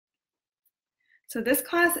So this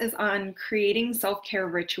class is on creating self-care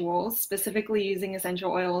rituals, specifically using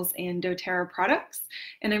essential oils and doTERRA products.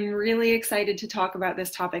 And I'm really excited to talk about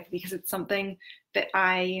this topic because it's something that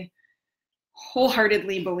I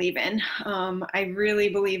wholeheartedly believe in. I really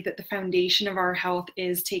believe that the foundation of our health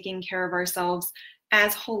is taking care of ourselves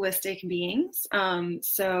as holistic beings.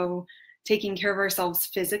 So taking care of ourselves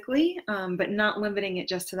physically, but not limiting it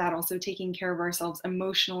just to that, also taking care of ourselves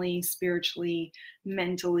emotionally, spiritually,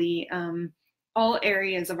 mentally. All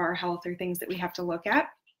areas of our health are things that we have to look at.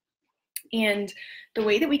 And the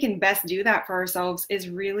way that we can best do that for ourselves is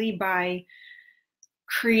really by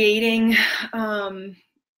creating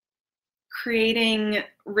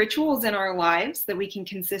rituals in our lives that we can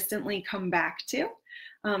consistently come back to,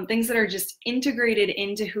 things that are just integrated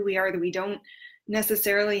into who we are, that we don't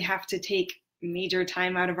necessarily have to take major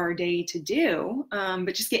time out of our day to do,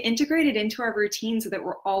 but just get integrated into our routine so that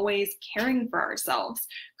we're always caring for ourselves,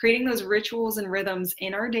 creating those rituals and rhythms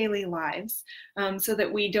in our daily lives, so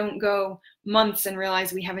that we don't go months and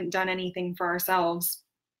realize we haven't done anything for ourselves.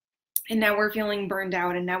 And now we're feeling burned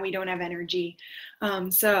out and now we don't have energy.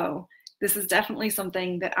 So this is definitely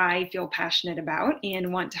something that I feel passionate about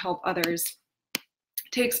and want to help others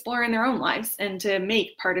to explore in their own lives and to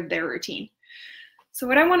make part of their routine. So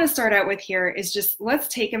what I want to start out with here is just let's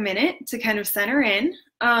take a minute to kind of center in,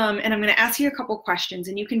 and I'm going to ask you a couple questions,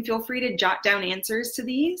 and you can feel free to jot down answers to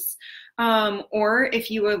these, or if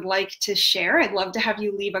you would like to share, I'd love to have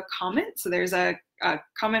you leave a comment. So there's a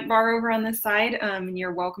comment bar over on this side, and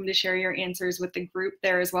you're welcome to share your answers with the group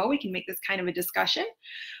there as well. We can make this kind of a discussion.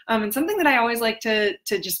 And something that I always like to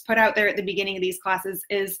just put out there at the beginning of these classes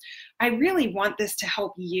is I really want this to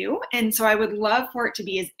help you. And so I would love for it to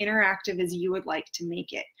be as interactive as you would like to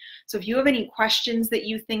make it. So if you have any questions that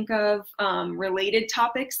you think of, related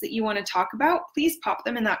topics that you want to talk about, please pop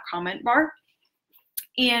them in that comment bar.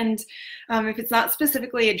 And if it's not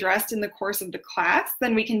specifically addressed in the course of the class,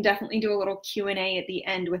 then we can definitely do a little Q&A at the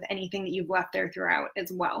end with anything that you've left there throughout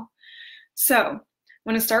as well. So I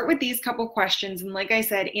want to start with these couple questions. And like I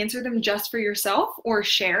said, answer them just for yourself or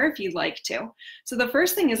share if you'd like to. So the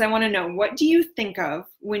first thing is I want to know, what do you think of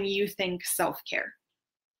when you think self-care?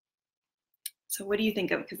 So what do you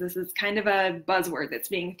think of? Because this is kind of a buzzword that's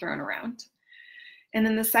being thrown around. And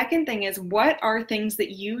then the second thing is, what are things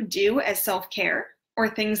that you do as self-care or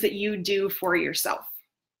things that you do for yourself?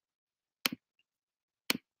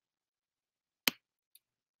 So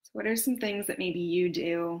what are some things that maybe you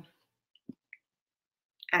do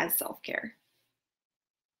as self-care?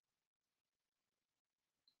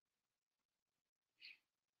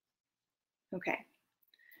 Okay,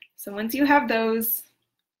 so once you have those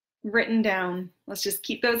written down, let's just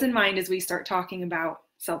keep those in mind as we start talking about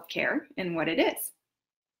self-care and what it is.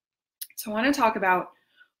 So I want to talk about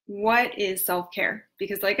what is self-care,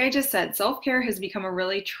 because like I just said, self-care has become a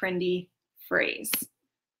really trendy phrase.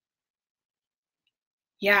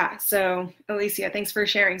 Yeah, so Alicia, thanks for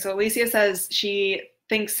sharing. So Alicia says she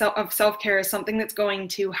thinks of self-care as something that's going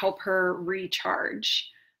to help her recharge.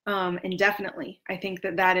 And definitely, I think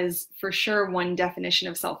that that is for sure one definition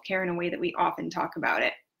of self-care in a way that we often talk about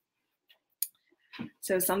it.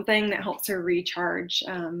 So something that helps her recharge.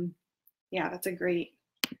 Yeah, that's a great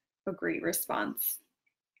response.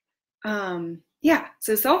 Yeah,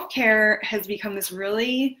 so self-care has become this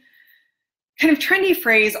really kind of trendy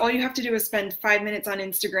phrase. All you have to do is spend 5 minutes on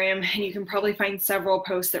Instagram and you can probably find several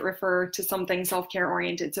posts that refer to something self-care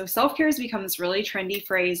oriented. So self-care has become this really trendy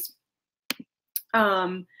phrase.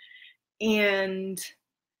 And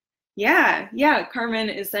yeah, Carmen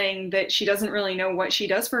is saying that she doesn't really know what she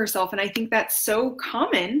does for herself. And I think that's so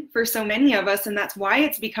common for so many of us. And that's why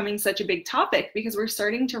it's becoming such a big topic, because we're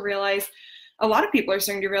starting to realize, a lot of people are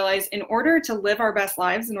starting to realize, in order to live our best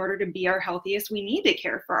lives, in order to be our healthiest, we need to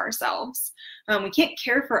care for ourselves. We can't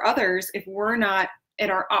care for others if we're not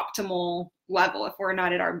at our optimal level, if we're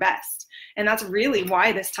not at our best. And that's really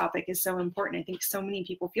why this topic is so important. I think so many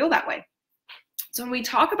people feel that way. So when we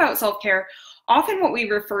talk about self-care, often what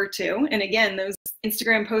we refer to, and again, those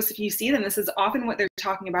Instagram posts, if you see them, this is often what they're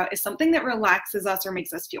talking about, is something that relaxes us or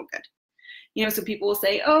makes us feel good. You know, so people will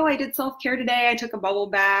say, oh, I did self-care today, I took a bubble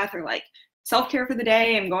bath, or like self-care for the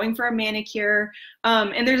day, I'm going for a manicure.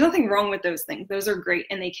 And there's nothing wrong with those things. Those are great,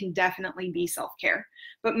 and they can definitely be self-care.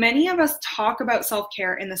 But many of us talk about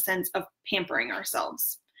self-care in the sense of pampering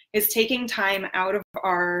ourselves. It's taking time out of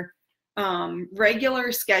our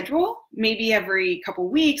regular schedule, maybe every couple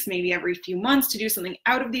weeks, maybe every few months, to do something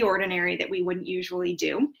out of the ordinary that we wouldn't usually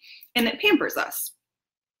do, and that pampers us.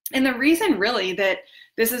 And the reason really that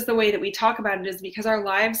this is the way that we talk about it is because our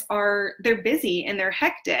lives they're busy and they're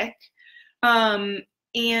hectic.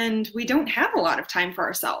 and we don't have a lot of time for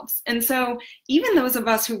ourselves. And so even those of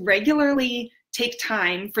us who regularly take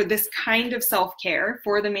time for this kind of self-care,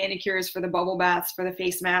 for the manicures, for the bubble baths, for the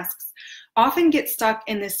face masks, often get stuck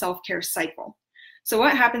in this self-care cycle. So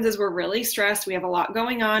what happens is we're really stressed, we have a lot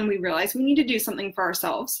going on, we realize we need to do something for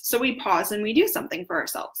ourselves. So we pause and we do something for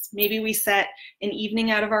ourselves. Maybe we set an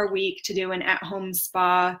evening out of our week to do an at-home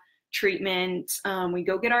spa treatment. We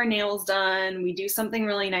go get our nails done, we do something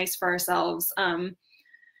really nice for ourselves. But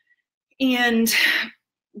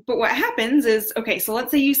what happens is, okay, so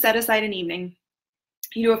let's say you set aside an evening,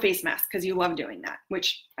 you do a face mask because you love doing that,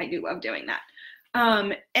 which I do love doing that.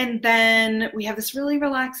 And then we have this really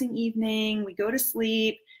relaxing evening, we go to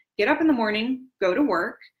sleep, get up in the morning, go to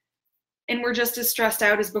work, and we're just as stressed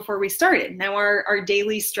out as before we started. Now our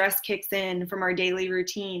daily stress kicks in from our daily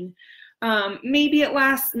routine. Maybe it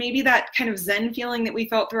lasts, maybe that kind of zen feeling that we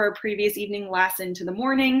felt through our previous evening lasts into the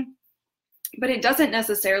morning, but it doesn't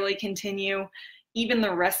necessarily continue even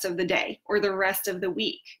the rest of the day or the rest of the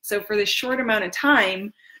week. So for this short amount of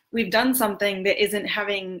time, we've done something that isn't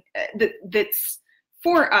having, that's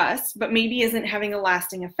for us, but maybe isn't having a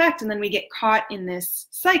lasting effect. And then we get caught in this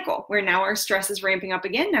cycle where now our stress is ramping up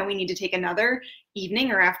again. Now we need to take another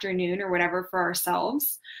evening or afternoon or whatever for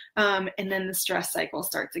ourselves. And then the stress cycle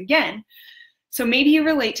starts again. So maybe you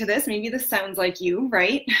relate to this. Maybe this sounds like you,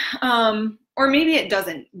 right? Or maybe it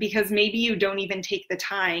doesn't, because maybe you don't even take the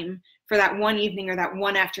time for that one evening or that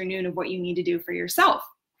one afternoon of what you need to do for yourself.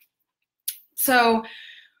 So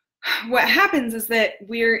what happens is that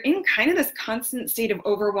we're in kind of this constant state of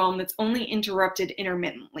overwhelm that's only interrupted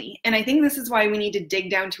intermittently. And I think this is why we need to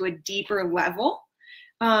dig down to a deeper level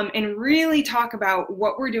and really talk about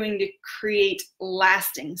what we're doing to create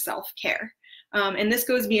lasting self-care. And this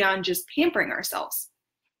goes beyond just pampering ourselves.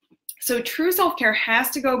 So true self-care has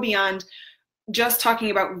to go beyond just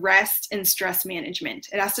talking about rest and stress management.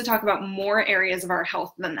 It has to talk about more areas of our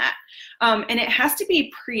health than that. And it has to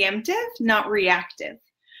be preemptive, not reactive.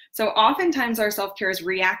 So oftentimes our self-care is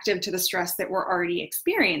reactive to the stress that we're already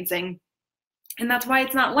experiencing. And that's why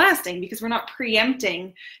it's not lasting, because we're not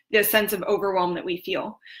preempting the sense of overwhelm that we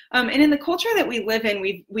feel. And in the culture that we live in,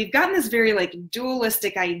 we've gotten this very like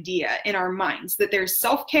dualistic idea in our minds that there's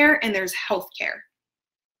self-care and there's healthcare,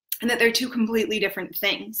 and that they're two completely different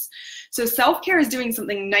things. So self-care is doing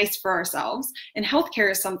something nice for ourselves, and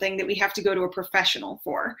healthcare is something that we have to go to a professional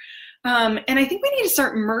for. And I think we need to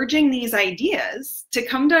start merging these ideas to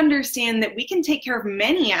come to understand that we can take care of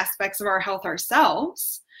many aspects of our health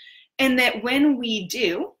ourselves, and that when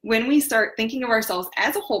we start thinking of ourselves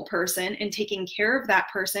as a whole person and taking care of that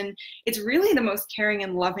person, it's really the most caring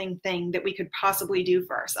and loving thing that we could possibly do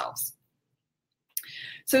for ourselves.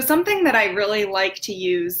 So something that I really like to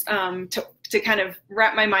use to kind of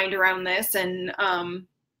wrap my mind around this and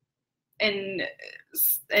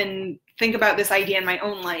think about this idea in my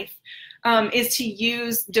own life is to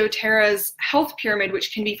use doTERRA's health pyramid,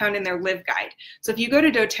 which can be found in their Live Guide. So if you go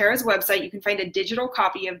to doTERRA's website, you can find a digital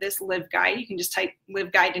copy of this Live Guide. You can just type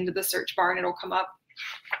Live Guide into the search bar and it'll come up.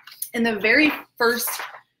 And the very first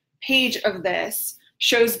page of this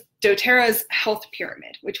shows doTERRA's health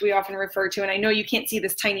pyramid, which we often refer to. And I know you can't see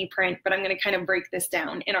this tiny print, but I'm going to kind of break this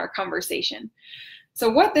down in our conversation. So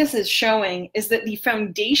what this is showing is that the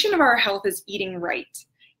foundation of our health is eating right.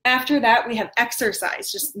 After that, we have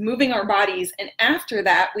exercise, just moving our bodies. And after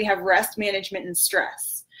that, we have rest management and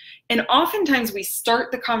stress. And oftentimes we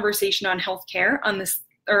start the conversation on healthcare on this,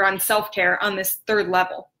 or on self-care on this third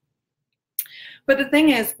level. But the thing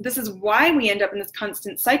is, this is why we end up in this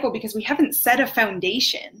constant cycle, because we haven't set a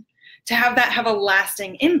foundation to have that have a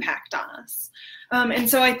lasting impact on us. And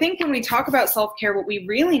so I think when we talk about self-care, what we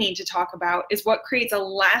really need to talk about is what creates a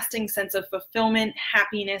lasting sense of fulfillment,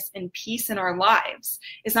 happiness, and peace in our lives.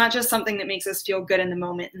 It's not just something that makes us feel good in the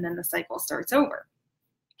moment and then the cycle starts over.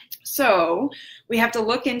 So we have to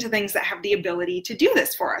look into things that have the ability to do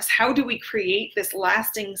this for us. How do we create this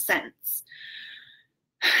lasting sense?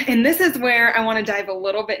 And this is where I want to dive a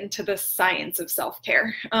little bit into the science of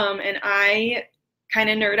self-care. And I kind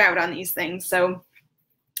of nerd out on these things, so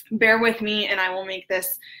bear with me and I will make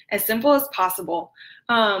this as simple as possible.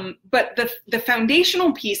 But the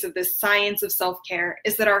foundational piece of this science of self-care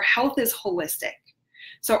is that our health is holistic.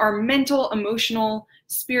 So our mental, emotional,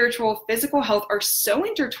 spiritual, physical health are so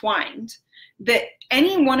intertwined that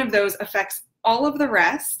any one of those affects all of the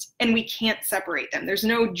rest, and we can't separate them. There's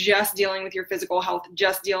no just dealing with your physical health,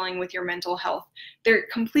 just dealing with your mental health. They're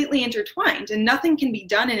completely intertwined, and nothing can be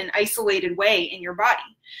done in an isolated way in your body.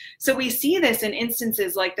 So we see this in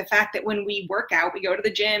instances like the fact that when we work out, we go to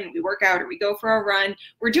the gym, we work out, or we go for a run,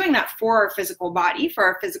 we're doing that for our physical body, for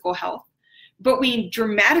our physical health. but we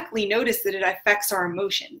dramatically notice that it affects our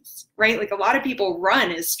emotions, right? Like a lot of people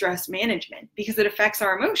run as stress management because it affects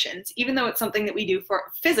our emotions, even though it's something that we do for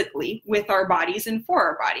physically with our bodies and for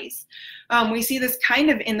our bodies. We see this kind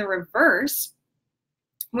of in the reverse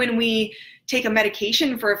when we take a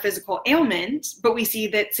medication for a physical ailment, but we see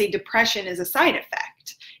that, say, depression is a side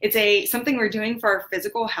effect. It's something we're doing for our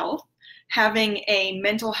physical health, having a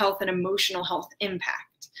mental health and emotional health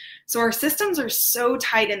impact. So our systems are so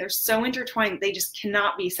tight and they're so intertwined, they just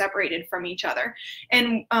cannot be separated from each other.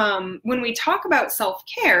 And when we talk about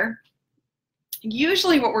self-care,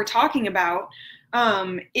 usually what we're talking about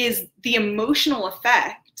is the emotional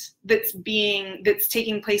effect that's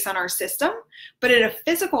taking place on our system. But at a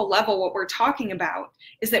physical level, what we're talking about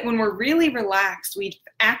is that when we're really relaxed, we've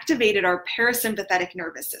activated our parasympathetic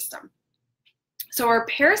nervous system. So our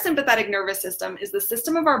parasympathetic nervous system is the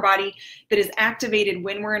system of our body that is activated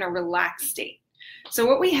when we're in a relaxed state. So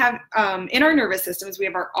what we have in our nervous system is we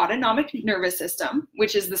have our autonomic nervous system,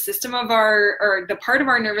 which is the system of the part of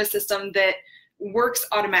our nervous system that works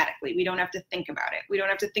automatically. We don't have to think about it. We don't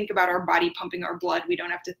have to think about our body pumping our blood. We don't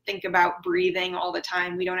have to think about breathing all the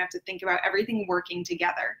time. We don't have to think about everything working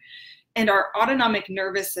together. And our autonomic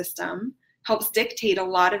nervous system helps dictate a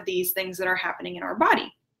lot of these things that are happening in our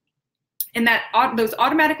body. And those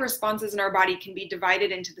automatic responses in our body can be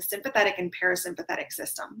divided into the sympathetic and parasympathetic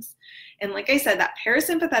systems. And like I said, that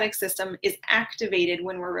parasympathetic system is activated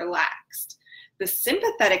when we're relaxed. The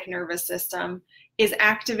sympathetic nervous system is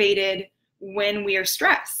activated when we are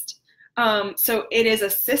stressed. So it is a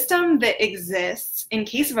system that exists in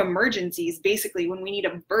case of emergencies, basically when we need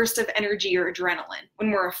a burst of energy or adrenaline,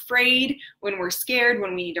 when we're afraid, when we're scared,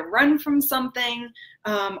 when we need to run from something.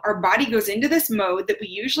 Our body goes into this mode that we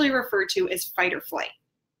usually refer to as fight or flight.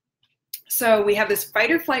 So we have this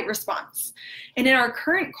fight or flight response. And in our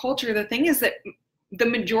current culture, the thing is that the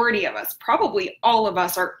majority of us, probably all of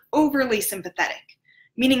us, are overly sympathetic,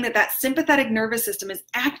 meaning that sympathetic nervous system is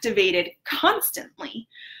activated constantly.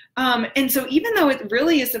 And so even though it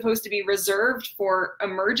really is supposed to be reserved for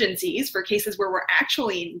emergencies, for cases where we're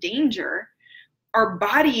actually in danger, our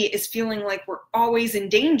body is feeling like we're always in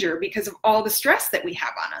danger because of all the stress that we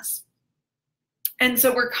have on us. And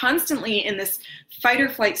so we're constantly in this fight or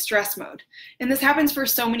flight stress mode. And this happens for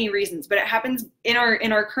so many reasons, but it happens in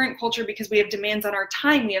our current culture because we have demands on our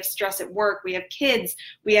time. We have stress at work, we have kids,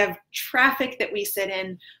 we have traffic that we sit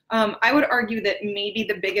in. I would argue that maybe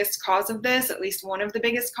the biggest cause of this, at least one of the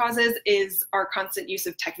biggest causes, is our constant use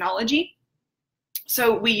of technology.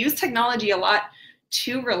 So we use technology a lot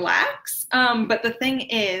to relax, but the thing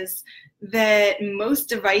is that most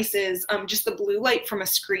devices, just the blue light from a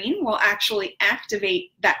screen will actually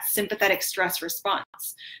activate that sympathetic stress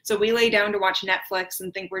response. So we lay down to watch Netflix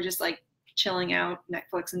and think we're just like chilling out,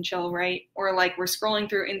 Netflix and chill, right? Or like we're scrolling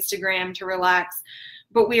through Instagram to relax,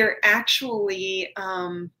 but we are actually,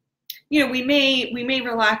 we may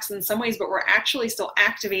relax in some ways, but we're actually still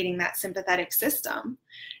activating that sympathetic system.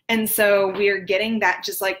 And so we are getting that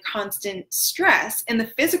just like constant stress. And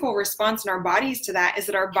the physical response in our bodies to that is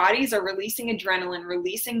that our bodies are releasing adrenaline,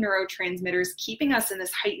 releasing neurotransmitters, keeping us in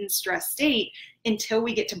this heightened stress state until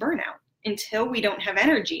we get to burnout, until we don't have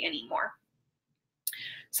energy anymore.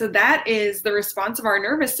 So that is the response of our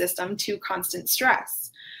nervous system to constant stress.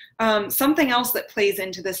 Something else that plays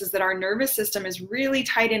into this is that our nervous system is really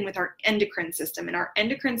tied in with our endocrine system, and our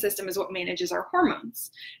endocrine system is what manages our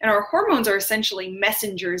hormones. And our hormones are essentially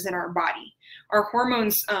messengers in our body. Our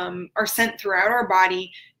hormones are sent throughout our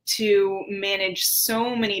body to manage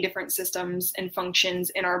so many different systems and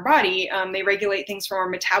functions in our body. They regulate things from our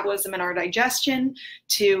metabolism and our digestion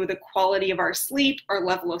to the quality of our sleep, our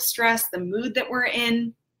level of stress, the mood that we're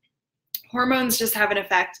in. Hormones just have an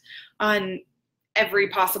effect on every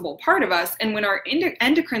possible part of us. And when our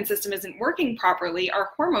endocrine system isn't working properly, our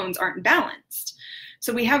hormones aren't balanced.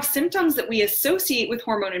 So we have symptoms that we associate with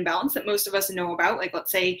hormone imbalance that most of us know about. Like,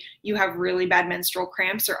 let's say you have really bad menstrual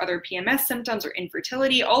cramps or other PMS symptoms or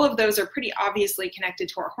infertility. All of those are pretty obviously connected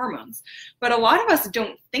to our hormones. But a lot of us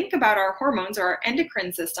don't think about our hormones or our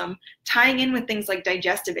endocrine system tying in with things like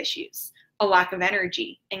digestive issues, a lack of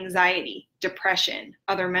energy, anxiety, depression,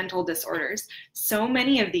 other mental disorders. So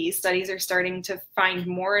many of these studies are starting to find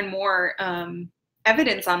more and more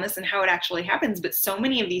evidence on this and how it actually happens, but so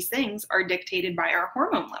many of these things are dictated by our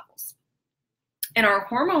hormone levels. And our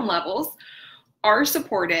hormone levels are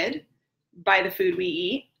supported by the food we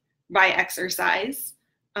eat, by exercise,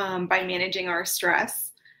 by managing our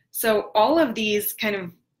stress. So all of these kind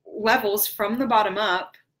of levels from the bottom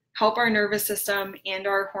up help our nervous system and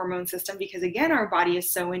our hormone system, because again, our body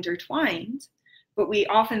is so intertwined, but we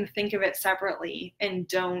often think of it separately and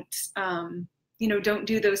don't don't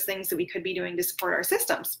do those things that we could be doing to support our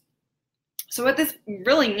systems. So what this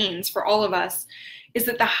really means for all of us is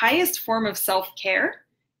that the highest form of self-care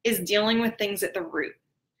is dealing with things at the root.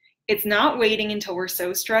 It's not waiting until we're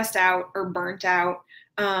so stressed out or burnt out,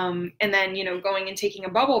 and then, going and taking a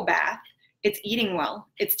bubble bath. It's eating well.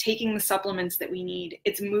 It's taking the supplements that we need.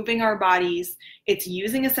 It's moving our bodies. It's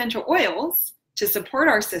using essential oils to support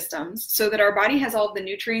our systems so that our body has all of the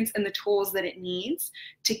nutrients and the tools that it needs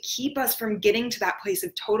to keep us from getting to that place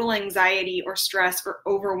of total anxiety or stress or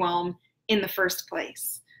overwhelm in the first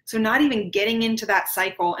place. So not even getting into that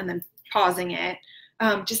cycle and then pausing it,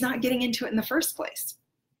 just not getting into it in the first place.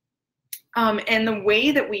 And the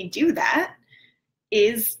way that we do that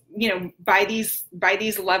is, by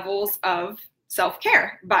these levels of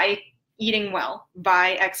self-care, by eating well,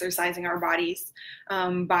 by exercising our bodies,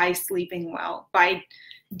 by sleeping well, by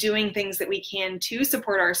doing things that we can to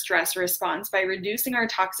support our stress response, by reducing our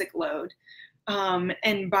toxic load,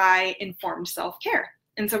 and by informed self-care.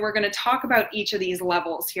 And so we're going to talk about each of these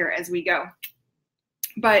levels here as we go.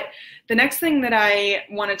 But the next thing that I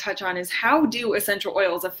want to touch on is, how do essential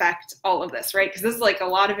oils affect all of this, right? Because this is like a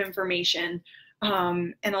lot of information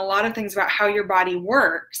and a lot of things about how your body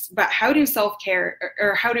works, but how do self-care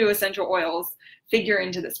or how do essential oils figure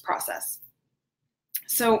into this process?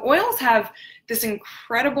 So oils have this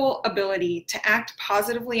incredible ability to act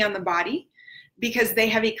positively on the body because they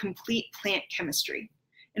have a complete plant chemistry.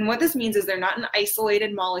 And what this means is they're not an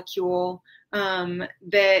isolated molecule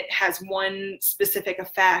that has one specific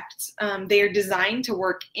effect. They are designed to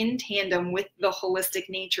work in tandem with the holistic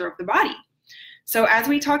nature of the body. So as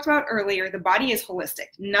we talked about earlier, the body is holistic.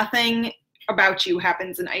 Nothing about you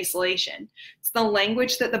happens in isolation. It's the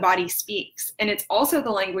language that the body speaks. And it's also the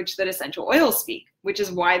language that essential oils speak, which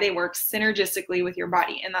is why they work synergistically with your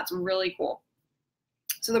body. And that's really cool.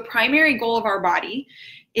 So the primary goal of our body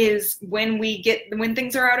is when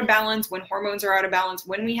things are out of balance, when hormones are out of balance,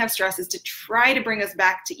 when we have stress, is to try to bring us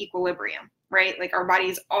back to equilibrium, right? Like our body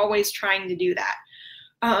is always trying to do that.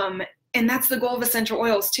 And that's the goal of essential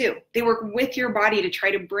oils too. They work with your body to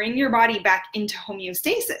try to bring your body back into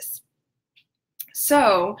homeostasis.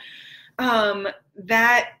 So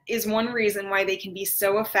that is one reason why they can be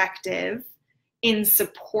so effective in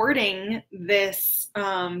supporting this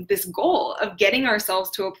goal of getting ourselves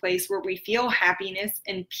to a place where we feel happiness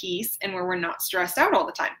and peace and where we're not stressed out all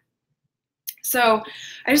the time. So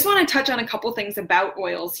I just want to touch on a couple things about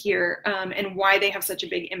oils here and why they have such a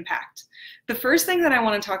big impact. The first thing that I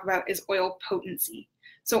want to talk about is oil potency.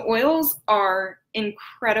 So oils are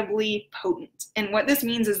incredibly potent. And what this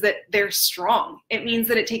means is that they're strong. It means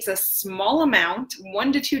that it takes a small amount,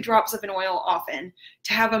 1 to 2 drops of an oil often,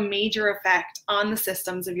 to have a major effect on the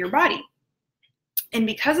systems of your body. And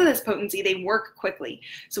because of this potency, they work quickly.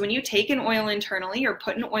 So when you take an oil internally or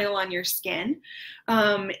put an oil on your skin,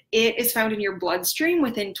 it is found in your bloodstream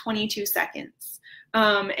within 22 seconds.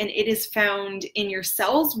 And it is found in your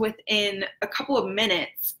cells within a couple of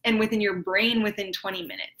minutes and within your brain within 20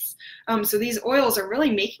 minutes. So these oils are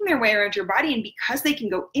really making their way around your body, and because they can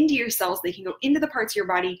go into your cells, they can go into the parts of your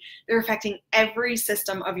body, they're affecting every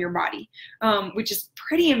system of your body, which is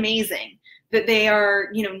pretty amazing. That they are,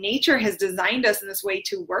 nature has designed us in this way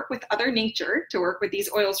to work with other nature, to work with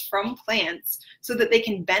these oils from plants so that they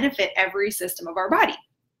can benefit every system of our body.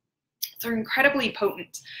 So they're incredibly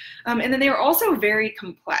potent. And then they are also very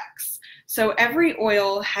complex. So every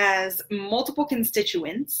oil has multiple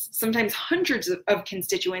constituents, sometimes hundreds of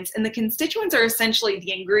constituents, and the constituents are essentially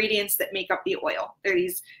the ingredients that make up the oil. They're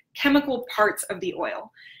these chemical parts of the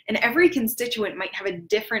oil. And every constituent might have a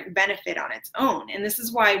different benefit on its own. And this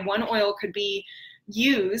is why one oil could be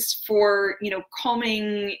used for,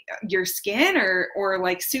 calming your skin or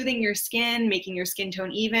like soothing your skin, making your skin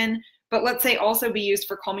tone even. But let's say also be used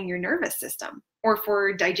for calming your nervous system or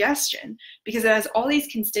for digestion, because it has all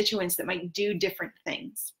these constituents that might do different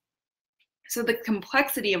things. So the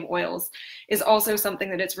complexity of oils is also something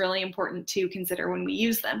that it's really important to consider when we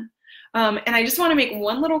use them. And I just want to make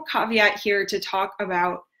one little caveat here to talk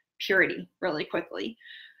about purity really quickly.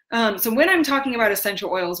 So when I'm talking about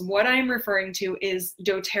essential oils, what I'm referring to is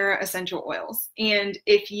doTERRA essential oils. And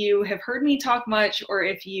if you have heard me talk much, or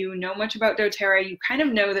if you know much about doTERRA, you kind of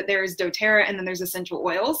know that there's doTERRA and then there's essential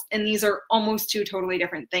oils. And these are almost two totally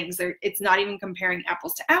different things. It's not even comparing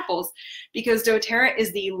apples to apples, because doTERRA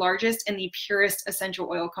is the largest and the purest essential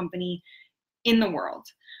oil company in the world.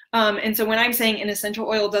 And so when I'm saying an essential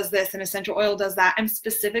oil does this, an essential oil does that, I'm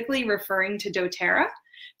specifically referring to doTERRA.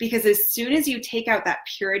 Because as soon as you take out that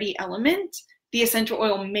purity element, the essential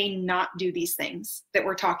oil may not do these things that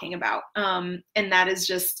we're talking about. And that is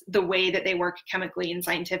just the way that they work chemically and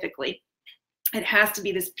scientifically. It has to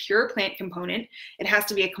be this pure plant component. It has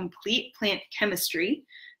to be a complete plant chemistry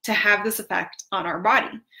to have this effect on our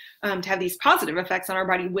body, to have these positive effects on our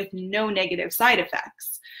body with no negative side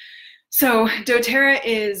effects. So doTERRA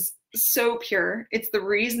is so pure. It's the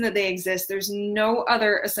reason that they exist. There's no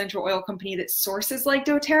other essential oil company that sources like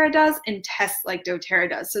doTERRA does and tests like doTERRA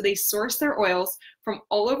does. So they source their oils from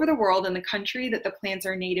all over the world in the country that the plants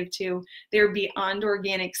are native to. They're beyond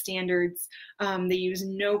organic standards. They use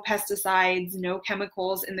no pesticides, no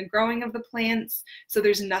chemicals in the growing of the plants. So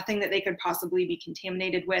there's nothing that they could possibly be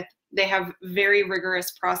contaminated with. They have very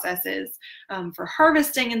rigorous processes for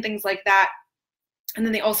harvesting and things like that. And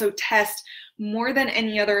then they also test more than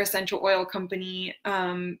any other essential oil company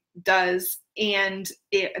does, and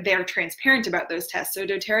they're transparent about those tests. So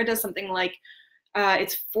doTERRA does something like,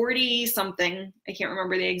 it's 40 something, I can't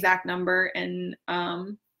remember the exact number, and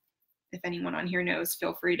if anyone on here knows,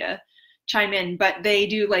 feel free to chime in, but they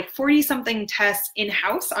do like 40 something tests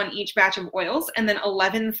in-house on each batch of oils, and then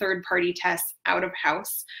 11 third-party tests out of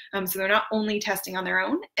house. So they're not only testing on their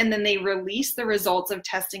own, and then they release the results of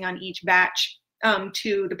testing on each batch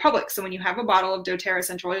to the public. So when you have a bottle of doTERRA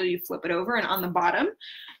essential oil, you flip it over, and on the bottom,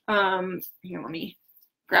 here, let me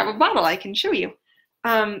grab a bottle, I can show you.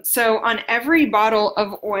 So on every bottle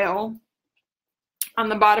of oil, on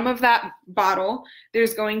the bottom of that bottle,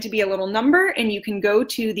 there's going to be a little number, and you can go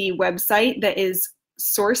to the website that is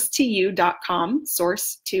source2u.com,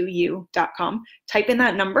 source2u.com, type in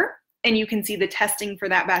that number, and you can see the testing for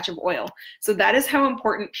that batch of oil. So that is how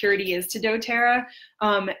important purity is to doTERRA,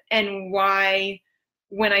 and why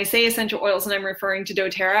when I say essential oils and I'm referring to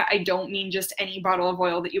doTERRA, I don't mean just any bottle of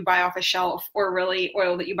oil that you buy off a shelf or really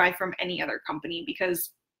oil that you buy from any other company,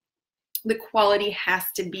 because the quality has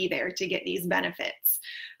to be there to get these benefits.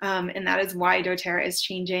 And that is why doTERRA is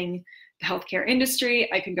changing the healthcare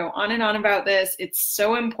industry. I could go on and on about this. It's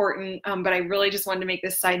so important, but I really just wanted to make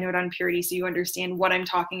this side note on purity so you understand what I'm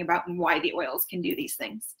talking about and why the oils can do these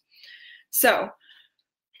things. So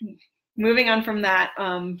moving on from that,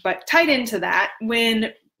 but tied into that,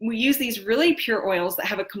 when we use these really pure oils that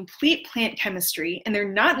have a complete plant chemistry and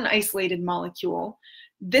they're not an isolated molecule,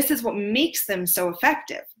 this is what makes them so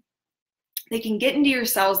effective. They can get into your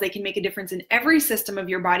cells, they can make a difference in every system of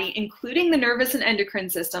your body, including the nervous and endocrine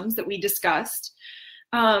systems that we discussed.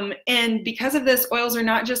 And because of this, oils are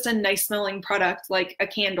not just a nice smelling product like a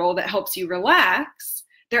candle that helps you relax.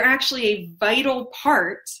 They're actually a vital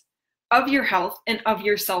part of your health and of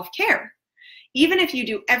your self-care. Even if you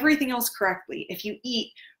do everything else correctly, if you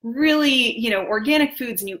eat really, organic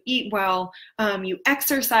foods and you eat well, you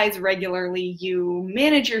exercise regularly, you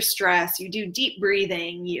manage your stress, you do deep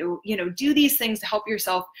breathing, you do these things to help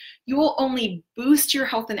yourself, you will only boost your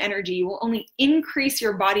health and energy. You will only increase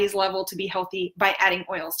your body's level to be healthy by adding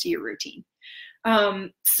oils to your routine.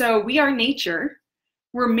 So we are nature.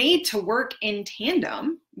 We're made to work in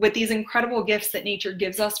tandem with these incredible gifts that nature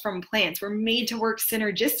gives us from plants. We're made to work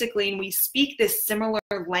synergistically, and we speak this similar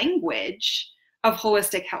language of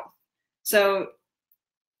holistic health. So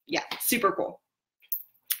yeah, super cool.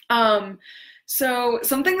 So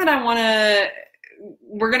something that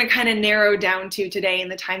we're going to kind of narrow down to today in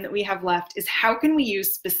the time that we have left is how can we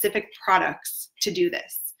use specific products to do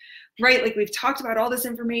this, right? Like we've talked about all this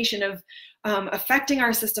information of affecting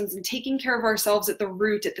our systems and taking care of ourselves at the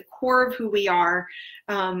root, at the core of who we are,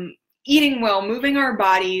 eating well, moving our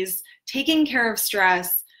bodies, taking care of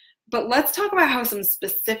stress. But let's talk about how some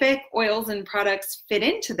specific oils and products fit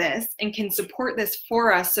into this and can support this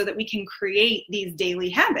for us so that we can create these daily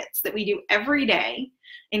habits that we do every day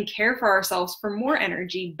and care for ourselves for more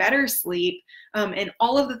energy, better sleep, and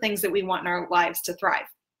all of the things that we want in our lives to thrive.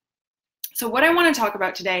 So what I want to talk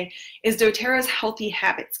about today is doTERRA's Healthy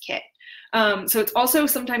Habits Kit. So it's also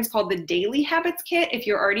sometimes called the Daily Habits Kit. If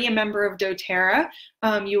you're already a member of doTERRA,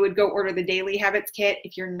 you would go order the Daily Habits Kit.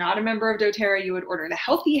 If you're not a member of doTERRA, you would order the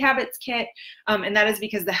Healthy Habits Kit. And that is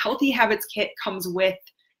because the Healthy Habits Kit comes with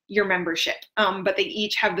your membership, but they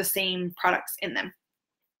each have the same products in them.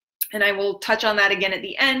 And I will touch on that again at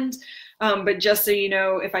the end. But just so you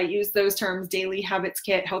know, if I use those terms, Daily Habits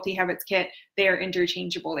Kit, Healthy Habits Kit, they are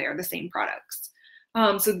interchangeable. They are the same products.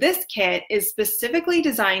 So this kit is specifically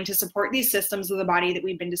designed to support these systems of the body that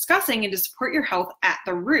we've been discussing and to support your health at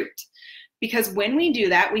the root. Because when we do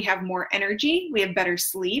that, we have more energy, we have better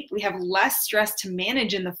sleep, we have less stress to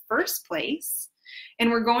manage in the first place, and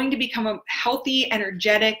we're going to become a healthy,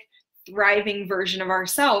 energetic, thriving version of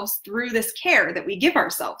ourselves through this care that we give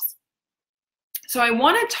ourselves. So I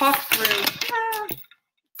want to talk through,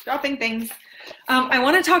 dropping things. I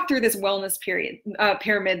want to talk through this wellness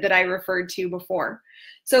pyramid that I referred to before.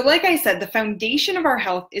 So like I said, the foundation of our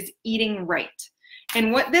health is eating right.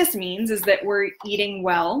 And what this means is that we're eating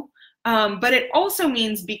well, but it also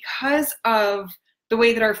means because of the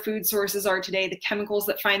way that our food sources are today, the chemicals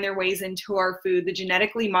that find their ways into our food, the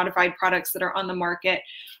genetically modified products that are on the market,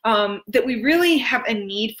 that we really have a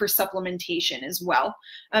need for supplementation as well.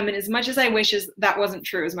 And as much as I wish that wasn't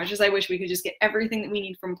true, as much as I wish we could just get everything that we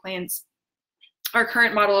need from plants, our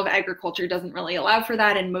current model of agriculture doesn't really allow for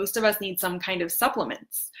that, and most of us need some kind of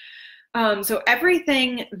supplements. So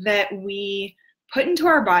everything that we put into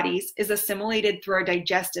our bodies is assimilated through our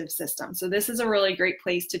digestive system. So this is a really great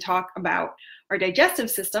place to talk about our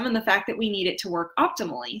digestive system and the fact that we need it to work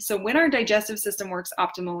optimally. So when our digestive system works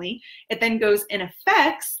optimally, it then goes and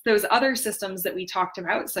affects those other systems that we talked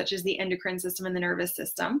about, such as the endocrine system and the nervous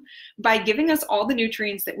system, by giving us all the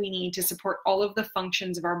nutrients that we need to support all of the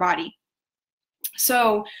functions of our body.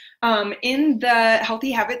 So in the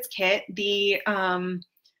Healthy Habits Kit,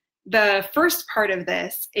 the first part of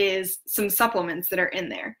this is some supplements that are in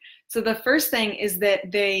there. So the first thing is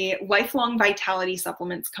that the lifelong vitality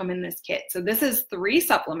supplements come in this kit. So this is 3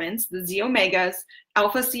 supplements, the Z Omegas,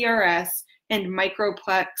 Alpha CRS, and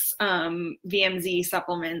Microplex VMZ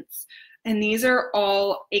supplements. And these are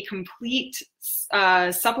all a complete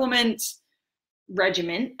supplement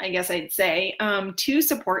regimen, I guess I'd say, to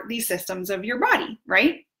support these systems of your body,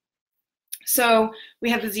 right? So we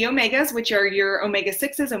have the Z Omegas, which are your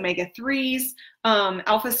omega-6s, omega-3s,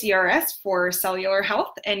 Alpha CRS for cellular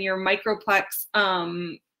health, and your Microplex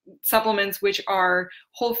supplements, which are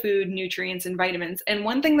whole food nutrients and vitamins. And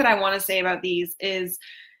one thing that I want to say about these is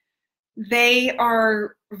they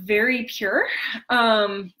are very pure,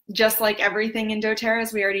 just like everything in doTERRA,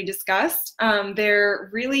 as we already discussed. They're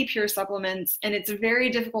really pure supplements, and it's very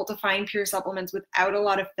difficult to find pure supplements without a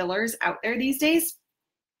lot of fillers out there these days.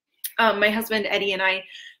 My husband, Eddie, and I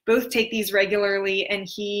both take these regularly, and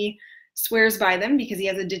he swears by them because he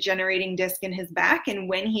has a degenerating disc in his back. And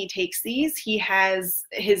when he takes these,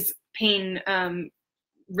 his pain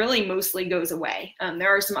really mostly goes away. There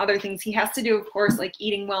are some other things he has to do, of course, like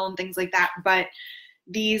eating well and things like that. But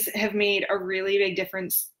these have made a really big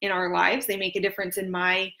difference in our lives. They make a difference in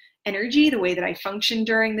my energy, the way that I function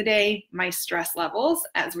during the day, my stress levels,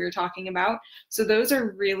 as we were talking about. So those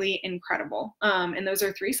are really incredible. And those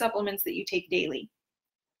are 3 supplements that you take daily.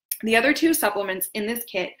 The other 2 supplements in this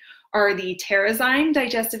kit are the Terrazyme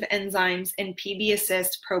digestive enzymes and PB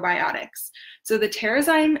Assist probiotics. So the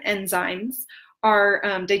Terrazyme enzymes are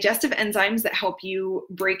digestive enzymes that help you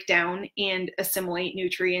break down and assimilate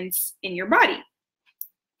nutrients in your body.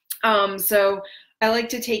 So I like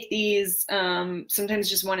to take these sometimes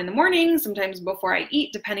just one in the morning, sometimes before I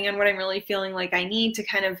eat, depending on what I'm really feeling like I need to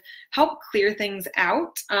kind of help clear things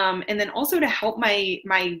out. And then also to help my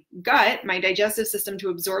gut, my digestive system, to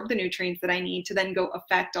absorb the nutrients that I need to then go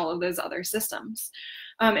affect all of those other systems.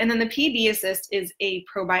 And then the PB Assist is a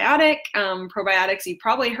probiotic. Probiotics you've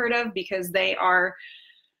probably heard of because they are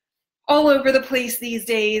all over the place these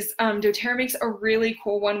days. doTERRA makes a really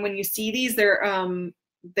cool one. When you see these,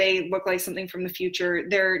 they look like something from the future.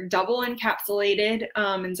 They're double encapsulated.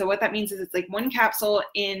 And so what that means is it's like one capsule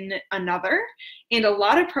in another. And a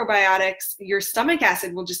lot of probiotics, your stomach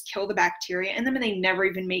acid will just kill the bacteria in them, and they never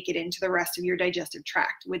even make it into the rest of your digestive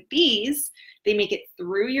tract. With these, they make it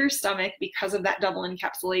through your stomach because of that double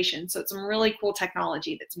encapsulation. So it's some really cool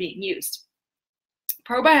technology that's being used.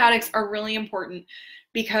 Probiotics are really important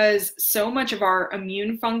because so much of our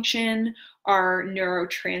immune function, our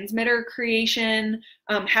neurotransmitter creation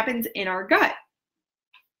happens in our gut.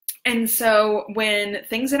 And so when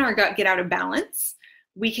things in our gut get out of balance,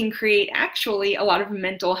 we can create actually a lot of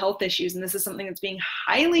mental health issues. And this is something that's being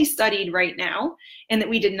highly studied right now, and that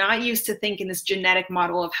we did not used to think in this genetic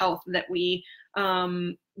model of health that we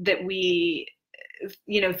thought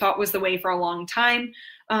was the way for a long time.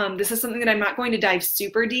 This is something that I'm not going to dive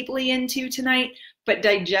super deeply into tonight, but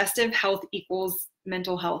digestive health equals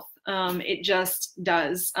mental health. It just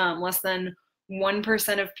does. Less than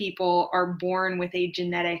 1% of people are born with a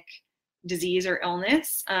genetic disease or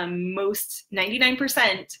illness. Most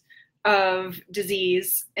 99% of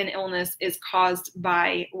disease and illness is caused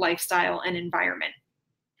by lifestyle and environment.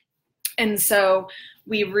 And so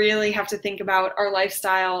we really have to think about our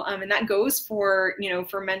lifestyle, and that goes for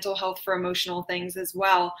mental health, for emotional things as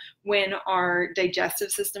well. When our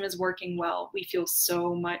digestive system is working well, we feel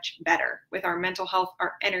so much better with our mental health,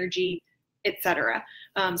 our energy, etc.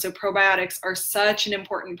 So probiotics are such an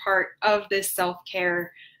important part of this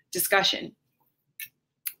self-care discussion.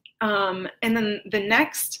 And then the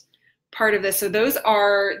next part of this, so those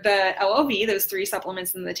are the LLV, those 3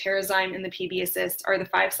 supplements, and the Terrazyme and the PB Assist are the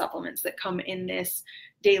 5 supplements that come in this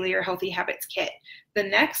daily or healthy habits kit. The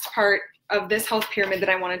next part of this health pyramid that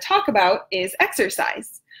I want to talk about is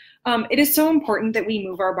exercise. It is so important that we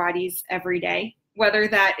move our bodies every day, whether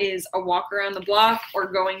that is a walk around the block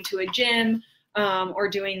or going to a gym, or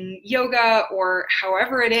doing yoga, or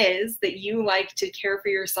however it is that you like to care for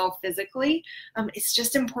yourself physically. It's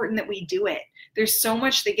just important that we do it. There's so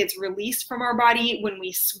much that gets released from our body. When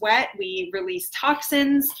we sweat, we release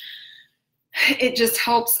toxins. It just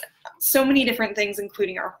helps so many different things,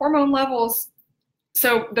 including our hormone levels.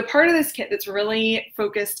 So the part of this kit that's really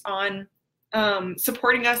focused on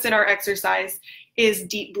supporting us in our exercise is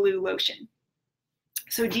Deep Blue lotion.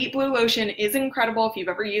 So Deep Blue lotion is incredible. If you've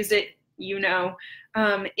ever used it, you know.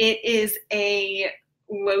 It is a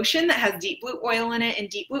lotion that has deep blue oil in it, and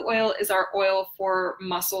deep blue oil is our oil for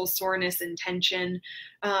muscle soreness and tension.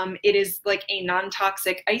 It is like a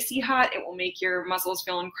non-toxic icy hot. It will make your muscles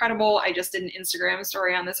feel incredible. I just did an Instagram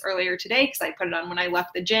story on this earlier today because I put it on when I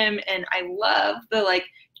left the gym, and I love the like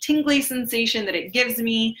tingly sensation that it gives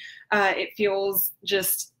me. It feels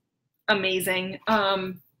just amazing.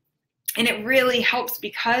 And it really helps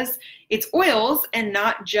because it's oils and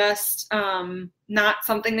not just not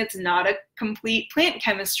something that's not a complete plant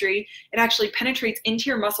chemistry. It actually penetrates into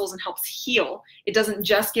your muscles and helps heal. It doesn't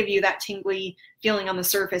just give you that tingly feeling on the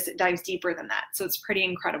surface. It dives deeper than that. So it's pretty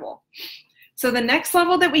incredible. So the next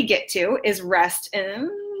level that we get to is rest and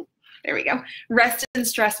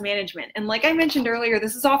stress management. And like I mentioned earlier,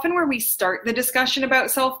 this is often where we start the discussion about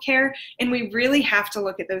self-care, and we really have to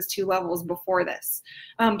look at those two levels before this.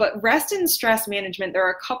 But rest and stress management, there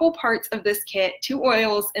are a couple parts of this kit, 2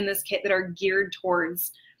 oils in this kit that are geared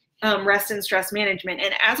towards rest and stress management.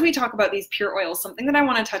 And as we talk about these pure oils, something that I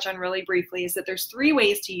want to touch on really briefly is that there's 3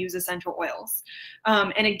 ways to use essential oils.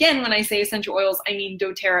 And again, when I say essential oils, I mean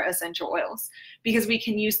doTERRA essential oils, because we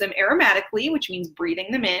can use them aromatically, which means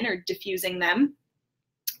breathing them in or diffusing them,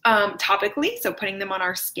 topically, so putting them on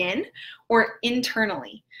our skin, or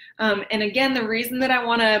internally. And again, the reason that I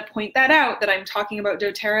want to point that out, that I'm talking about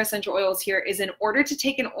doTERRA essential oils here, is in order to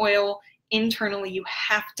take an oil internally, you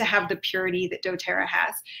have to have the purity that doTERRA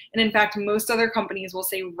has. And in fact, most other companies will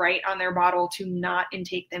say right on their bottle to not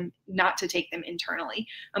take them internally.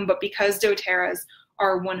 But because doTERRA's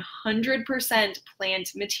are 100%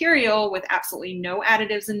 plant material with absolutely no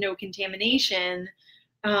additives and no contamination,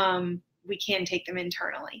 we can take them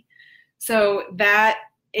internally. So that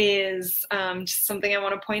is just something I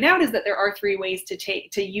want to point out, is that there are 3 ways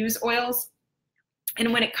to use oils.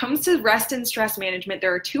 And when it comes to rest and stress management,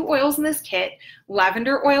 there are 2 oils in this kit,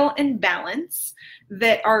 lavender oil and balance,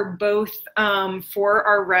 that are both for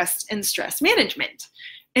our rest and stress management.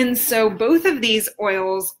 And so both of these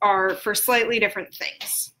oils are for slightly different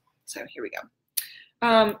things. So here we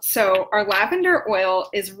go. So our lavender oil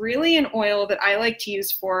is really an oil that I like to use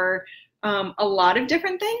for a lot of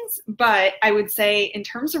different things, but I would say in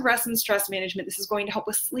terms of rest and stress management, this is going to help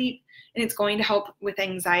with sleep, and it's going to help with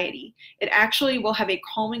anxiety. It actually will have a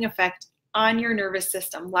calming effect on your nervous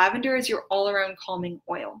system. Lavender is your all-around calming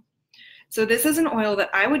oil. So this is an oil that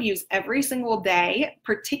I would use every single day,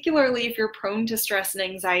 particularly if you're prone to stress and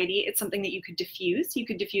anxiety. It's something that you could diffuse. You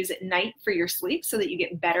could diffuse at night for your sleep so that you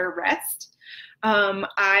get better rest.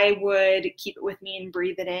 I would keep it with me and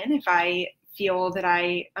breathe it in if I feel that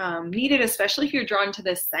I need it, especially if you're drawn to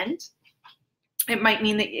this scent. It might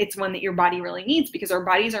mean that it's one that your body really needs, because our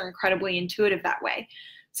bodies are incredibly intuitive that way.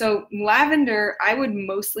 So lavender, I would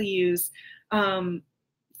mostly use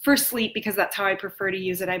for sleep, because that's how I prefer to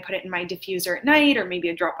use it. I put it in my diffuser at night, or maybe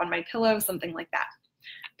a drop on my pillow, something like that.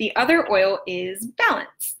 The other oil is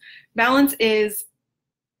balance. Balance is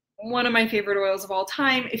one of my favorite oils of all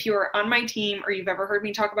time. If you are on my team or you've ever heard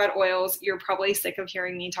me talk about oils, you're probably sick of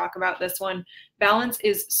hearing me talk about this one. Balance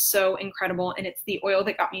is so incredible, and it's the oil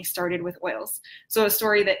that got me started with oils. So a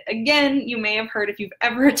story that, again, you may have heard if you've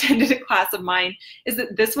ever attended a class of mine, is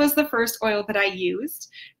that this was the first oil that I used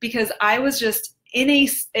because I was just in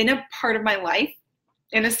a part of my life,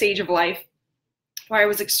 in a stage of life, where I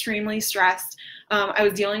was extremely stressed. I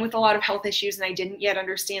was dealing with a lot of health issues, and I didn't yet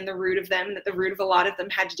understand the root of them, that the root of a lot of them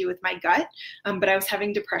had to do with my gut. But I was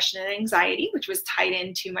having depression and anxiety, which was tied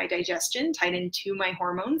into my digestion, tied into my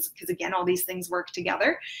hormones, because again, all these things work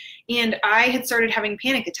together. And I had started having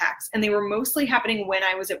panic attacks, and they were mostly happening when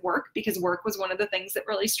I was at work, because work was one of the things that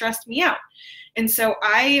really stressed me out. And so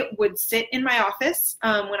I would sit in my office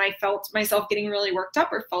when I felt myself getting really worked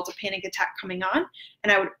up or felt a panic attack coming on,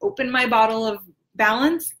 and I would open my bottle of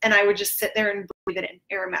balance, and I would just sit there and breathe it in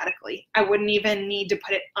aromatically. I wouldn't even need to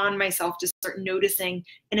put it on myself to start noticing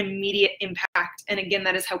an immediate impact. And again,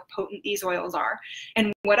 that is how potent these oils are.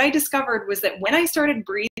 And what I discovered was that when I started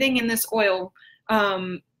breathing in this oil,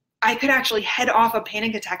 I could actually head off a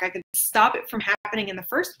panic attack. I could stop it from happening in the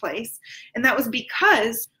first place. And that was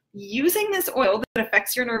because using this oil that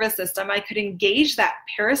affects your nervous system, I could engage that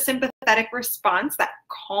parasympathetic response, that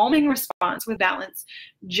calming response with balance,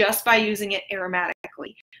 just by using it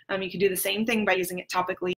aromatically. You can do the same thing by using it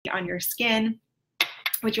topically on your skin,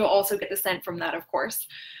 which you'll also get the scent from that, of course.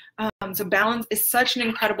 So balance is such an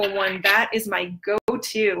incredible one. That is my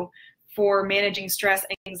go-to for managing stress,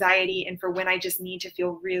 anxiety, and for when I just need to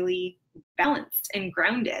feel really balanced and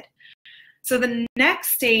grounded. So the next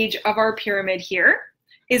stage of our pyramid here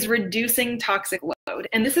is reducing toxic load.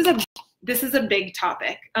 And this is a big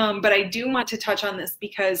topic, but I do want to touch on this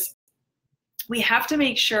because we have to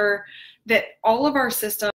make sure that all of our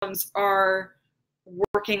systems are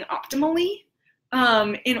working optimally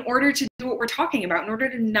in order to do what we're talking about, in order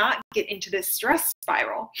to not get into this stress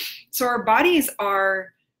spiral. So our bodies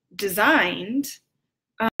are designed,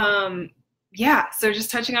 so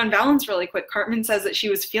just touching on balance really quick, Cartman says that she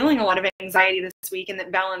was feeling a lot of anxiety this week and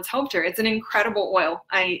that balance helped her. It's an incredible oil.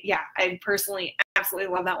 I personally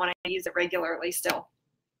absolutely love that one. I use it regularly still.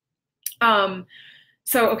 Going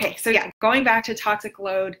back to toxic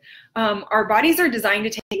load, our bodies are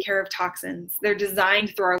designed to take care of toxins. They're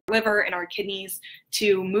designed through our liver and our kidneys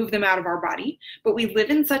to move them out of our body, but we live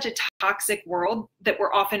in such a toxic world that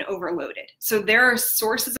we're often overloaded. So there are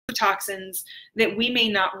sources of toxins that we may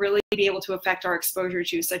not really be able to affect our exposure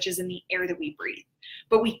to, such as in the air that we breathe.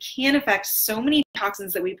 But we can affect so many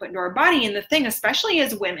toxins that we put into our body. And the thing, especially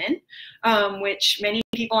as women, which many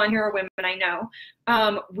people on here are women, I know,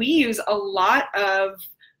 we use a lot of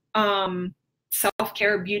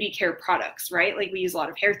self-care, beauty care products, right? Like we use a lot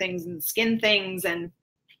of hair things and skin things, and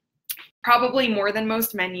probably more than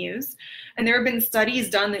most men use. And there have been studies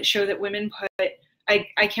done that show that women put,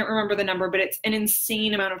 I can't remember the number, but it's an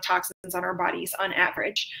insane amount of toxins on our bodies on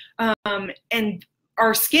average. And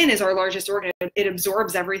our skin is our largest organ. It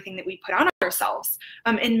absorbs everything that we put on ourselves.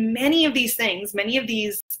 And many of these things, many of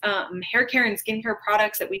these hair care and skincare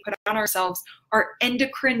products that we put on ourselves are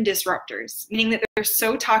endocrine disruptors, meaning that they're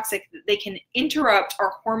so toxic that they can interrupt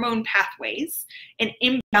our hormone pathways and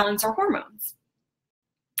imbalance our hormones.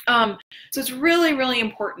 So it's really, really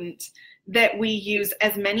important that we use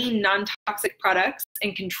as many non-toxic products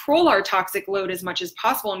and control our toxic load as much as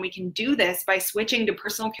possible. And we can do this by switching to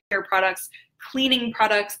personal care products, cleaning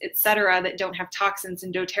products, etc., that don't have toxins,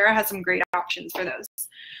 and doTERRA has some great options for those.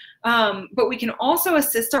 But we can also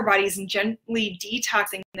assist our bodies in gently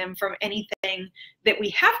detoxing them from anything that we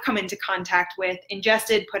have come into contact with,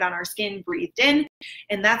 ingested, put on our skin, breathed in,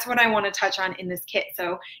 and that's what I want to touch on in this kit.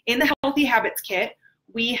 So in the Healthy Habits kit,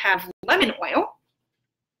 we have lemon oil.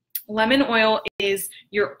 Lemon oil is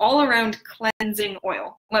your all-around cleansing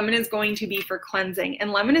oil. Lemon is going to be for cleansing.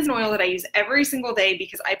 And lemon is an oil that I use every single day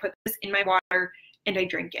because I put this in my water and I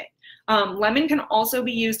drink it. Lemon can also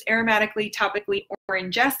be used aromatically, topically, or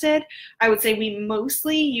ingested. I would say we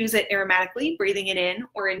mostly use it aromatically, breathing it in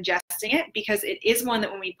or ingesting it, because it is one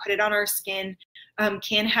that when we put it on our skin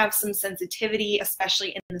can have some sensitivity, especially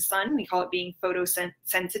in the sun. We call it being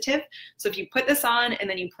photosensitive. So if you put this on and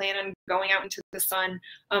then you plan on going out into the sun,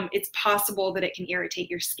 it's possible that it can irritate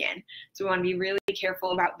your skin. So we want to be really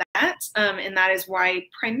careful about that. And that is why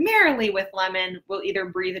primarily with lemon, we'll either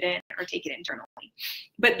breathe it in or take it internally.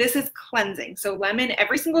 But this is cleansing. So lemon,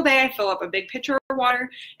 every single day I fill up a big pitcher of water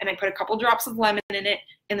and I put a couple drops of lemon in it,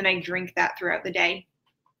 and then I drink that throughout the day.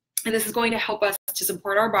 And this is going to help us to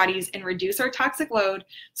support our bodies and reduce our toxic load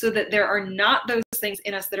so that there are not those things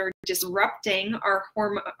in us that are disrupting our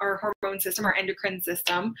hormone system, our endocrine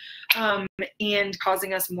system, and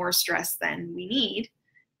causing us more stress than we need,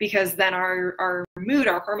 because then our mood,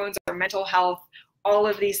 our hormones, our mental health, all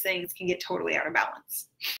of these things can get totally out of balance.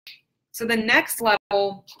 So the next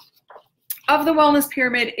level of the wellness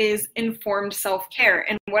pyramid is informed self-care.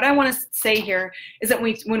 And what I want to say here is that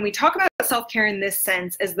when we talk about self-care in this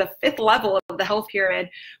sense as the fifth level of the health pyramid,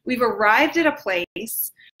 we've arrived at a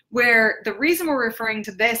place where the reason we're referring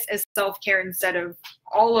to this as self-care instead of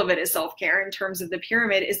all of it as self-care in terms of the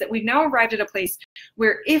pyramid is that we've now arrived at a place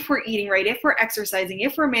where if we're eating right, if we're exercising,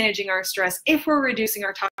 if we're managing our stress, if we're reducing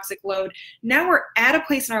our toxic load, now we're at a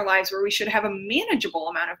place in our lives where we should have a manageable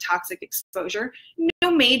amount of toxic exposure,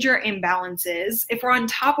 no major imbalances, if we're on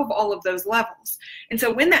top of all of those levels. And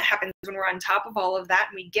so when that happens, when we're on top of all of that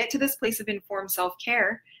and we get to this place of informed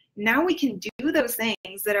self-care, now we can do those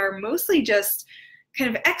things that are mostly just kind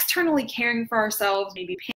of externally caring for ourselves,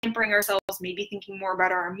 maybe pampering ourselves, maybe thinking more about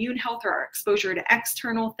our immune health or our exposure to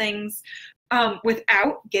external things,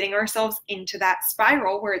 without getting ourselves into that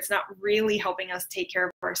spiral where it's not really helping us take care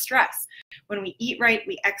of our stress. When we eat right,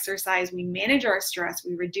 we exercise, we manage our stress,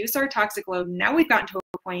 we reduce our toxic load, now we've gotten to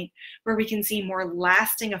a point where we can see more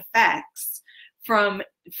lasting effects from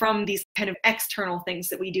these kind of external things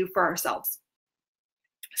that we do for ourselves.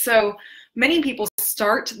 So many people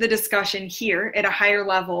start the discussion here at a higher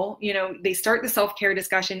level. You know, they start the self-care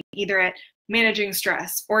discussion either at managing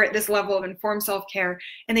stress or at this level of informed self-care,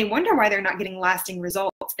 and they wonder why they're not getting lasting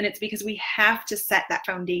results. And it's because we have to set that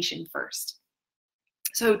foundation first.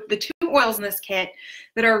 So the two oils in this kit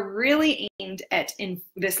that are really aimed at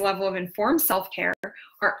this level of informed self-care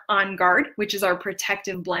are On Guard, which is our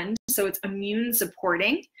protective blend. So it's immune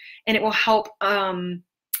supporting, and it will help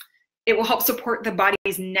support the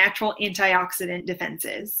body's natural antioxidant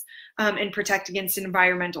defenses and protect against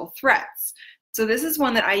environmental threats. So this is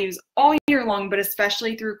one that I use all year long, but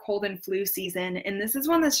especially through cold and flu season. And this is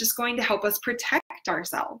one that's just going to help us protect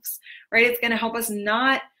ourselves, right? It's going to help us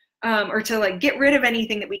not, or to like get rid of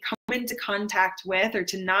anything that we come into contact with, or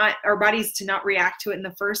to not, our bodies to not react to it in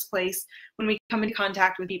the first place when we come into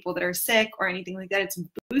contact with people that are sick or anything like that. It's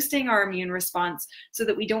boosting our immune response so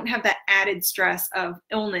that we don't have that added stress of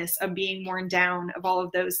illness, of being worn down, of all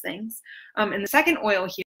of those things. And the second oil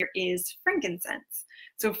here is frankincense.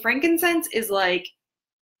 So frankincense is like,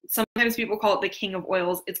 sometimes people call it the king of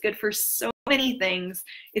oils. It's good for so many things.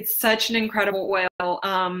 It's such an incredible oil.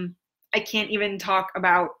 I can't even talk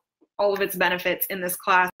about all of its benefits in this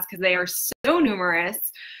class because they are so numerous.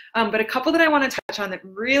 But a couple that I want to touch on that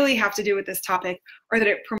really have to do with this topic are that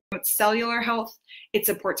it promotes cellular health, it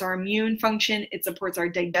supports our immune function, it supports our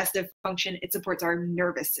digestive function, it supports our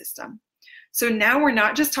nervous system. So now we're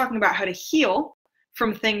not just talking about how to heal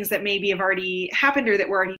from things that maybe have already happened or that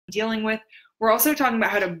we're already dealing with. We're also talking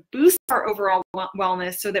about how to boost our overall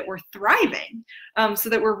wellness so that we're thriving, so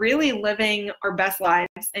that we're really living our best lives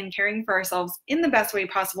and caring for ourselves in the best way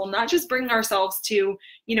possible, not just bringing ourselves to,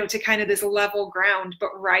 you know, to kind of this level ground,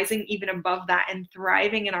 but rising even above that and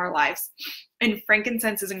thriving in our lives. And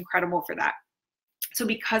frankincense is incredible for that. So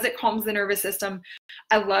because it calms the nervous system,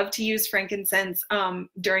 I love to use frankincense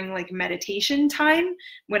during like meditation time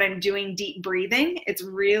when I'm doing deep breathing. It's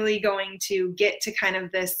really going to get to kind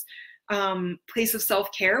of this place of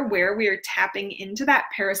self-care where we are tapping into that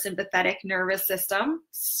parasympathetic nervous system,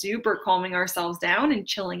 super calming ourselves down and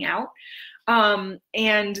chilling out. And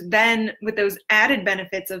then with those added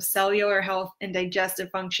benefits of cellular health and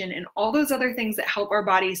digestive function and all those other things that help our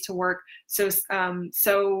bodies to work so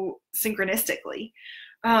synchronistically.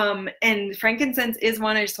 And frankincense is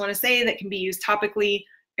one, I just want to say, that can be used topically,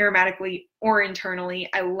 aromatically, or internally.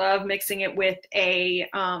 I love mixing it with a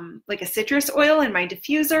like a citrus oil in my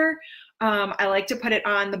diffuser. I like to put it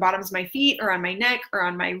on the bottoms of my feet or on my neck or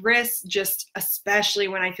on my wrists, just especially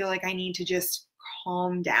when I feel like I need to just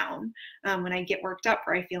calm down. When I get worked up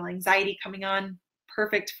or I feel anxiety coming on,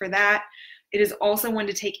 perfect for that. It is also one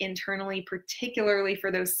to take internally, particularly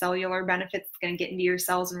for those cellular benefits. It's going to get into your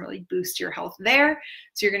cells and really boost your health there.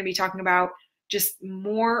 So you're going to be talking about just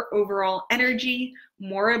more overall energy,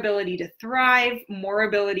 more ability to thrive, more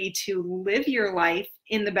ability to live your life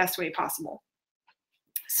in the best way possible.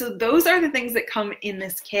 So those are the things that come in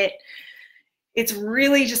this kit. It's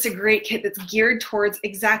really just a great kit that's geared towards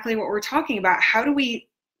exactly what we're talking about. How do we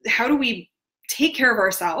take care of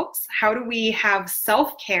ourselves? How do we have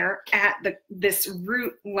self-care at this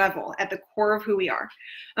root level, at the core of who we are?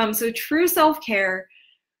 So true self-care,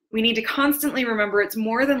 we need to constantly remember it's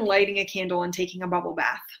more than lighting a candle and taking a bubble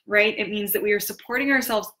bath, right? It means that we are supporting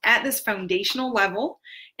ourselves at this foundational level,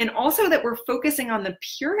 and also that we're focusing on the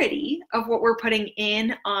purity of what we're putting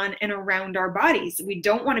in, on, and around our bodies. We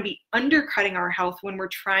don't want to be undercutting our health when we're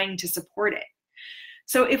trying to support it.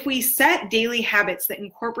 So if we set daily habits that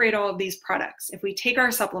incorporate all of these products, if we take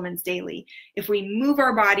our supplements daily, if we move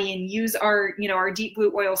our body and use our, our deep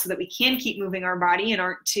blue oil so that we can keep moving our body and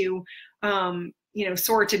aren't too,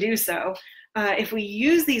 sore to do so. If we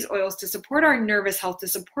use these oils to support our nervous health, to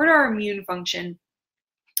support our immune function,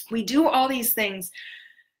 we do all these things,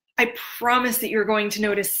 I promise that you're going to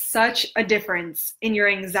notice such a difference in your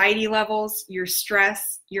anxiety levels, your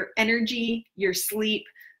stress, your energy, your sleep.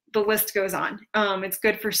 The list goes on. It's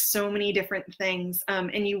good for so many different things,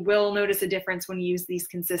 and you will notice a difference when you use these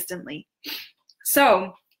consistently.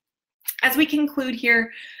 So as we conclude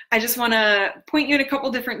here, I just want to point you in a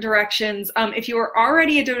couple different directions. If you are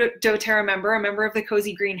already a doTERRA member, a member of the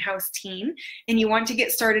Cozy Greenhouse team, and you want to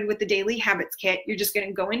get started with the Daily Habits Kit, you're just going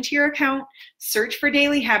to go into your account, search for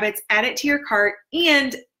Daily Habits, add it to your cart,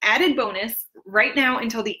 and added bonus, right now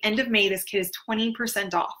until the end of May, this kit is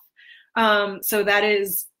 20% off. So that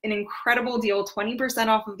is an incredible deal, 20%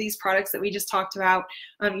 off of these products that we just talked about.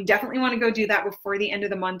 You definitely want to go do that before the end of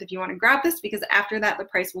the month if you want to grab this, because after that, the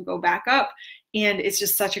price will go back up, and it's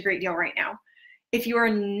just such a great deal right now. If you are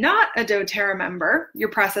not a doTERRA member, your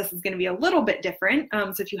process is going to be a little bit different.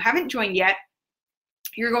 So if you haven't joined yet,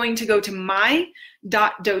 you're going to go to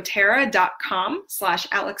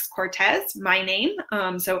my.doterra.com/Alex Cortez, my name,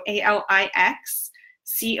 so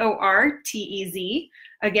ALIXCORTEZ.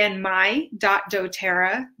 Again,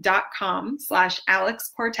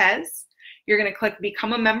 my.doterra.com/Alex Cortez. You're going to click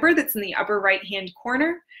Become a Member that's in the upper right-hand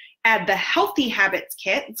corner. Add the Healthy Habits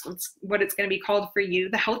Kit, it's what it's going to be called for you,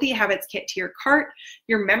 the Healthy Habits Kit to your cart.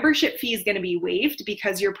 Your membership fee is going to be waived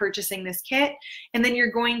because you're purchasing this kit, and then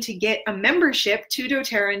you're going to get a membership to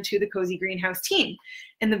doTERRA and to the Cozy Greenhouse team.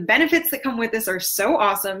 And the benefits that come with this are so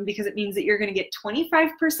awesome because it means that you're going to get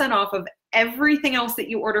 25% off of everything else that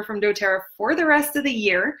you order from doTERRA for the rest of the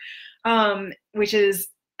year, which is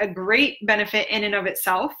a great benefit in and of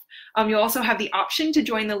itself. You'll also have the option to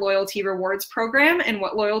join the Loyalty Rewards program, and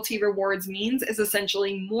what Loyalty Rewards means is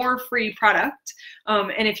essentially more free product.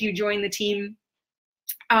 And if you join the team,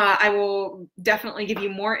 I will definitely give you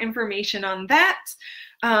more information on that.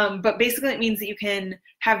 But basically it means that you can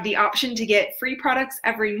have the option to get free products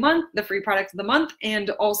every month, the free product of the month,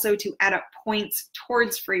 and also to add up points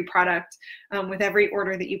towards free product with every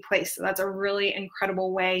order that you place. So that's a really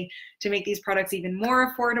incredible way to make these products even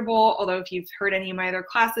more affordable. Although if you've heard any of my other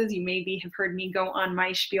classes, you maybe have heard me go on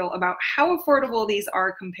my spiel about how affordable these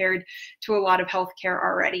are compared to a lot of healthcare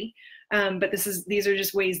already. But these are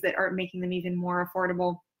just ways that are making them even more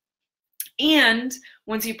affordable. And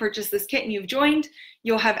once you purchase this kit and you've joined,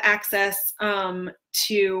 you'll have access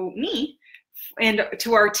to me and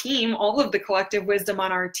to our team, all of the collective wisdom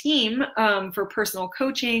on our team for personal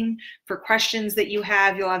coaching, for questions that you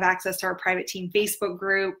have. You'll have access to our private team Facebook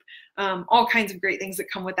group, all kinds of great things that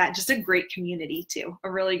come with that. Just a great community too,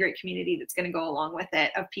 a really great community that's going to go along with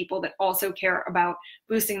it of people that also care about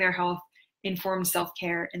boosting their health, informed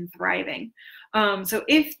self-care, and thriving. So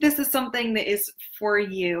if this is something that is for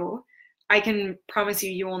you, I can promise you,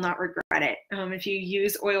 you will not regret it. If you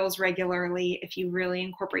use oils regularly, if you really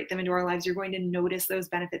incorporate them into our lives, you're going to notice those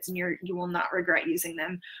benefits and you will not regret using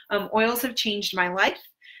them. Oils have changed my life.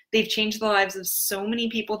 They've changed the lives of so many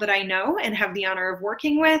people that I know and have the honor of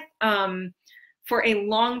working with. For a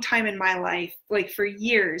long time in my life, like for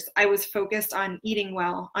years, I was focused on eating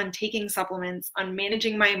well, on taking supplements, on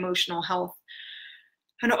managing my emotional health,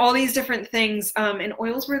 and all these different things, and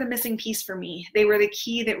oils were the missing piece for me. They were the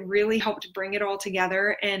key that really helped bring it all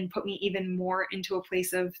together and put me even more into a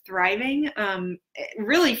place of thriving,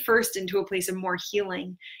 really first into a place of more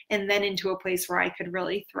healing, and then into a place where I could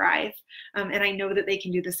really thrive. And I know that they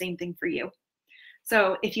can do the same thing for you.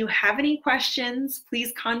 So if you have any questions,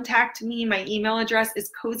 please contact me. My email address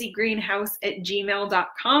is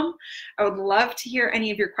cozygreenhouse@gmail.com. I would love to hear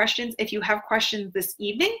any of your questions. If you have questions this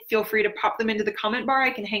evening, feel free to pop them into the comment bar.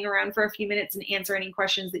 I can hang around for a few minutes and answer any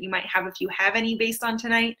questions that you might have if you have any based on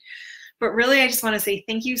tonight. But really, I just want to say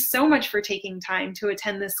thank you so much for taking time to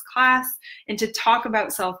attend this class and to talk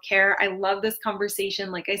about self-care. I love this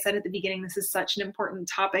conversation. Like I said at the beginning, this is such an important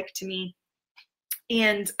topic to me.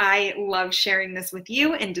 And I love sharing this with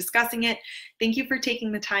you and discussing it. Thank you for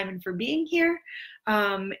taking the time and for being here.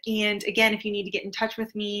 And again, if you need to get in touch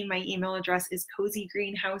with me, my email address is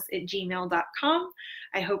cozygreenhouse@gmail.com.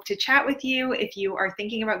 I hope to chat with you. If you are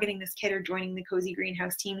thinking about getting this kit or joining the Cozy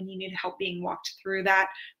Greenhouse team and you need help being walked through that,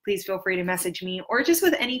 please feel free to message me, or just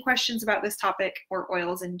with any questions about this topic or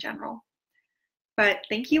oils in general. But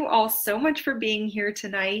thank you all so much for being here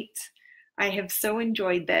tonight. I have so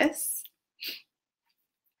enjoyed this.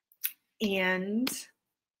 And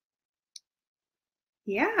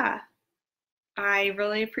yeah, I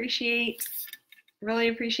really appreciate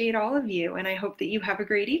all of you, and I hope that you have a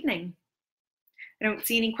great evening. I don't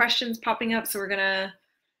see any questions popping up, so we're gonna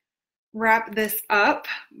wrap this up.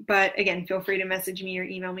 But again, feel free to message me or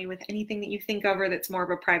email me with anything that you think of or that's more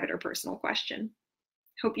of a private or personal question.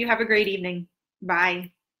 Hope you have a great evening.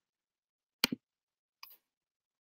 Bye.